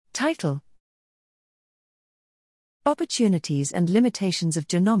Title: Opportunities and Limitations of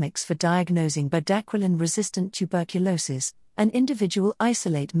Genomics for Diagnosing Bedaquiline-Resistant Tuberculosis, an Individual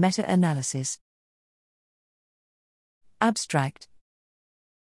Isolate Meta-Analysis. Abstract.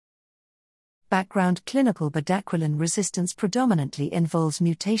 Background: clinical bedaquiline resistance predominantly involves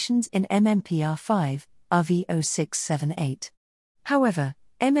mutations in MMPR5, RV0678. However,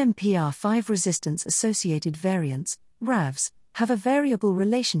 MMPR5 resistance-associated variants, RAVs, have a variable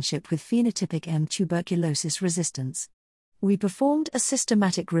relationship with phenotypic M. tuberculosis resistance. We performed a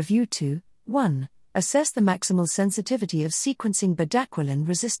systematic review to 1. Assess the maximal sensitivity of sequencing bedaquiline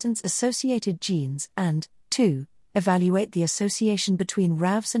resistance-associated genes and 2. Evaluate the association between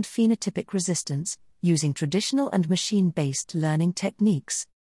RAVs and phenotypic resistance, using traditional and machine-based learning techniques.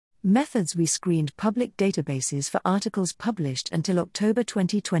 Methods: we screened public databases for articles published until October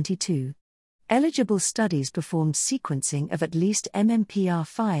 2022. Eligible studies performed sequencing of at least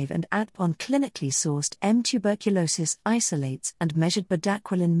MMPR5 and ATP on clinically sourced M. tuberculosis isolates and measured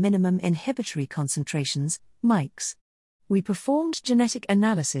bedaquiline minimum inhibitory concentrations, MICs. We performed genetic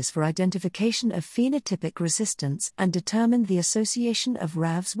analysis for identification of phenotypic resistance and determined the association of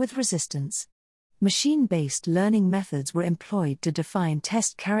RAVs with resistance. Machine-based learning methods were employed to define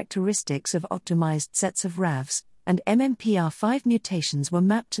test characteristics of optimized sets of RAVs, and MMPR5 mutations were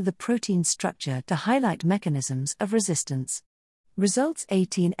mapped to the protein structure to highlight mechanisms of resistance. Results: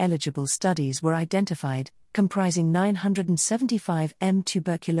 18 eligible studies were identified, comprising 975 M.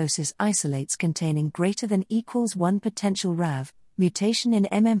 tuberculosis isolates containing greater than equals 1 potential RAV, mutation in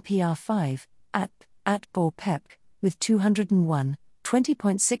MMPR5, ATP or PEP, with 201,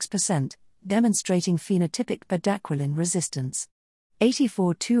 20.6%, demonstrating phenotypic bedaquiline resistance.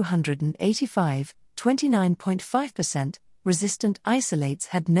 84 285, 29.5%, resistant isolates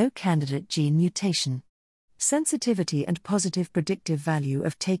had no candidate gene mutation. Sensitivity and positive predictive value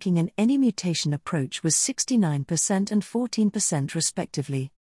of taking an any mutation approach was 69% and 14%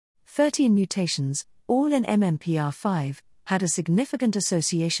 respectively. 13 mutations, all in MMPR5, had a significant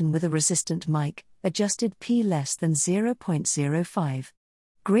association with a resistant MIC, adjusted p less than 0.05.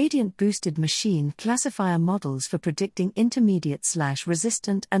 Gradient-boosted machine classifier models for predicting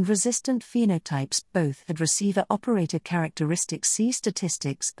intermediate/resistant and resistant phenotypes both had receiver operator characteristic C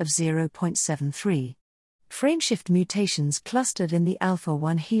statistics of 0.73. Frameshift mutations clustered in the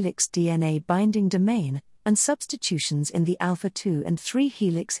alpha-1 helix DNA binding domain, and substitutions in the alpha-2 and 3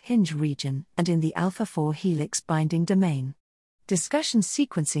 helix hinge region and in the alpha-4 helix binding domain. Discussion: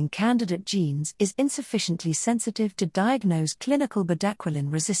 sequencing candidate genes is insufficiently sensitive to diagnose clinical bedaquiline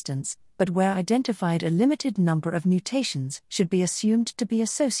resistance, but where identified a limited number of mutations should be assumed to be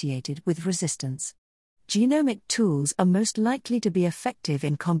associated with resistance. Genomic tools are most likely to be effective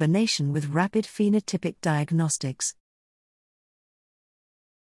in combination with rapid phenotypic diagnostics.